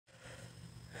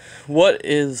What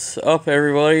is up,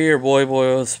 everybody? Your boy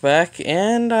Boyo is back,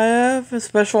 and I have a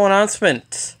special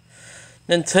announcement.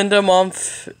 Nintendo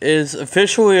Month is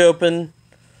officially open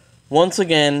once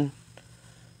again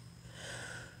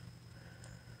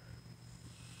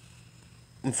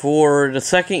for the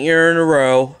second year in a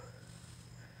row.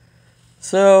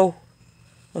 So,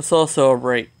 let's all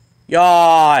celebrate.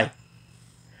 Yay!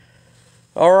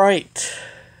 Alright.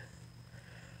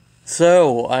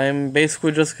 So, I'm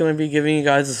basically just going to be giving you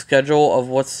guys a schedule of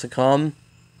what's to come.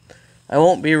 I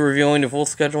won't be reviewing the full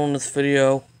schedule in this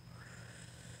video,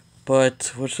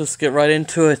 but let's just get right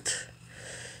into it.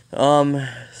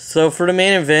 So for the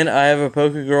main event, I have a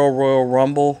Pokegirl Royal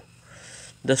Rumble.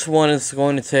 This one is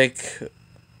going to take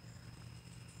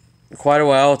quite a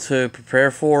while to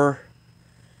prepare for.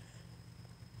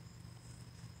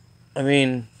 I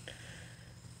mean,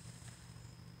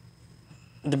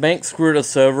 the bank screwed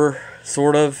us over,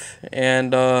 sort of,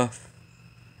 and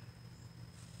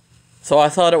so I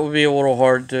thought it would be a little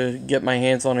hard to get my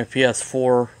hands on a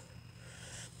PS4,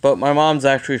 but my mom's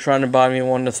actually trying to buy me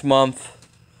one this month,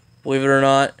 believe it or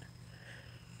not.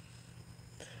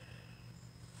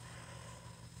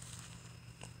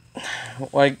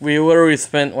 Like, we literally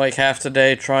spent like half the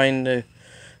day trying to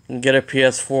get a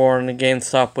PS4 on the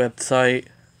GameStop website,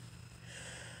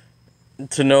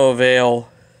 to no avail.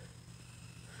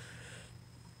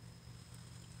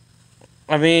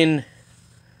 I mean,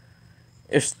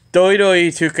 if WWE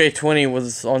 2K20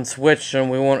 was on Switch, then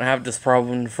we won't have this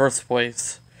problem in the first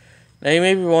place. Now you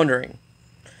may be wondering,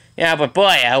 yeah, but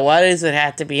boy, why does it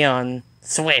have to be on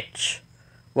Switch?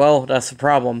 Well, that's the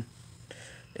problem.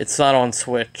 It's not on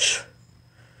Switch.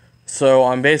 So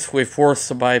I'm basically forced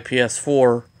to buy a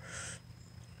PS4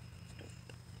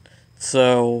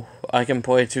 so I can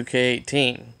play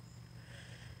 2K18.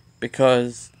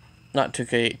 Because, not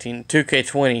 2K18,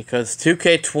 2K20, because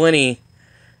 2K20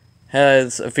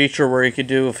 has a feature where you could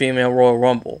do a female Royal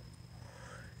Rumble.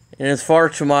 And as far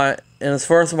as my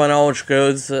knowledge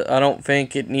goes, I don't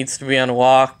think it needs to be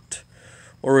unlocked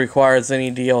or requires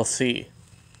any DLC.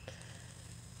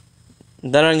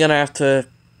 Then I'm gonna have to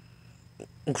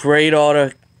grade all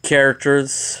the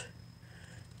characters.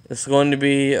 It's going to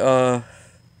be a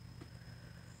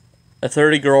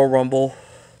 30-girl Rumble.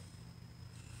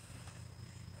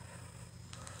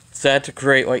 So I had to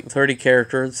create like 30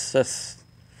 characters. That's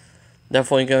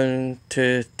definitely going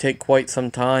to take quite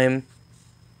some time.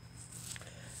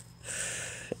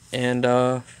 And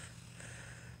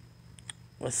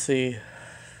let's see.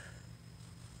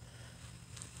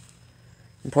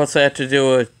 And plus I had to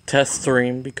do a test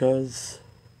stream because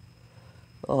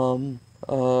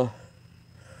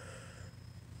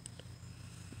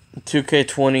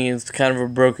 2K20 is kind of a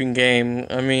broken game.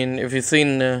 I mean, if you've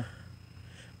seen the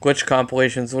glitch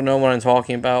compilations, you'll know what I'm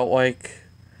talking about. Like,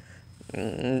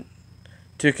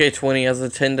 2K20 has a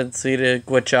tendency to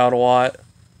glitch out a lot.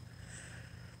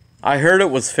 I heard it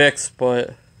was fixed,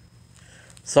 but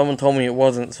someone told me it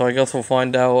wasn't, so I guess we'll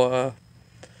find out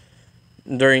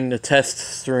during the test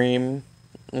stream.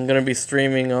 I'm gonna be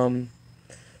streaming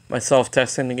myself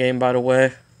testing the game, by the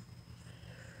way.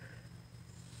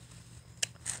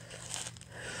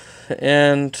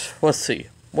 And let's see,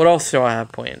 what else do I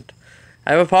have planned?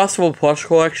 I have a possible plush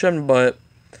collection, but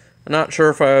I'm not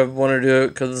sure if I want to do it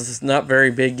because it's not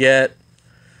very big yet.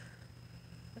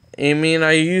 I mean,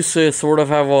 I used to sort of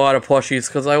have a lot of plushies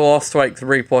because I lost like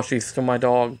 3 plushies to my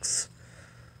dogs.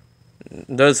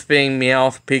 Those being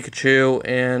Meowth, Pikachu,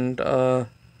 and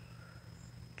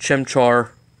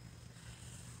Chimchar.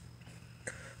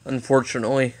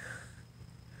 Unfortunately.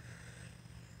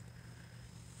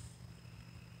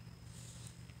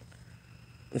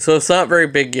 So it's not very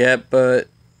big yet, but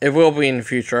it will be in the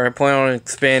future. I plan on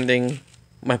expanding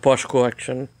my plush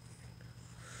collection.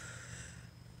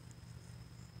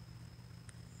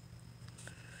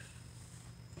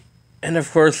 And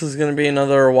of course, there's going to be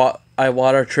another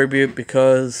Iwata tribute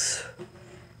because,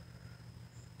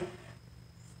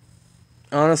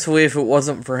 honestly, if it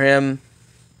wasn't for him,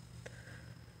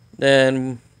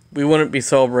 then we wouldn't be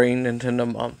celebrating Nintendo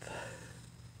Month.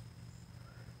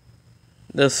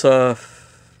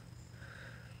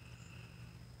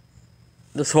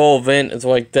 This whole event is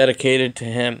like dedicated to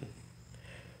him.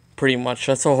 Pretty much.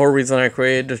 That's the whole reason I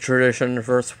created the tradition in the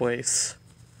first place.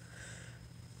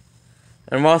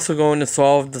 I'm also going to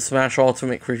solve the Smash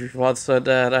Ultimate creepypasta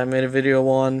that I made a video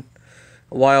on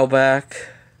a while back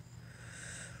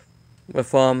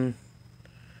with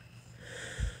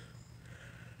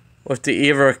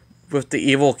the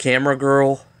evil camera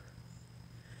girl.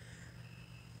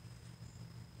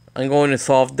 I'm going to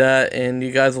solve that, and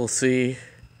you guys will see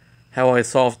how I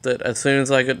solved it as soon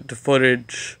as I get the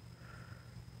footage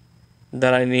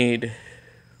that I need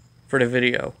for the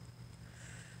video.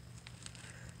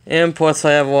 And plus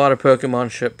I have a lot of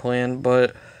Pokemon shit planned,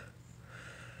 but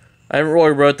I haven't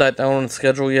really wrote that down on the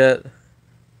schedule yet.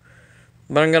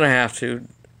 But I'm gonna have to,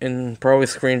 and probably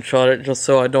screenshot it just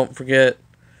so I don't forget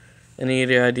any of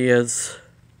the ideas.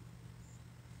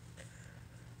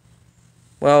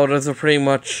 Well, those are pretty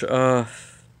much,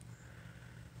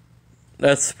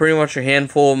 that's pretty much a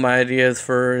handful of my ideas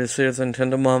for this year's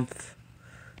Nintendo month.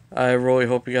 I really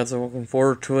hope you guys are looking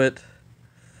forward to it.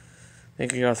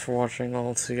 Thank you guys for watching.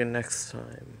 I'll see you next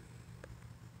time.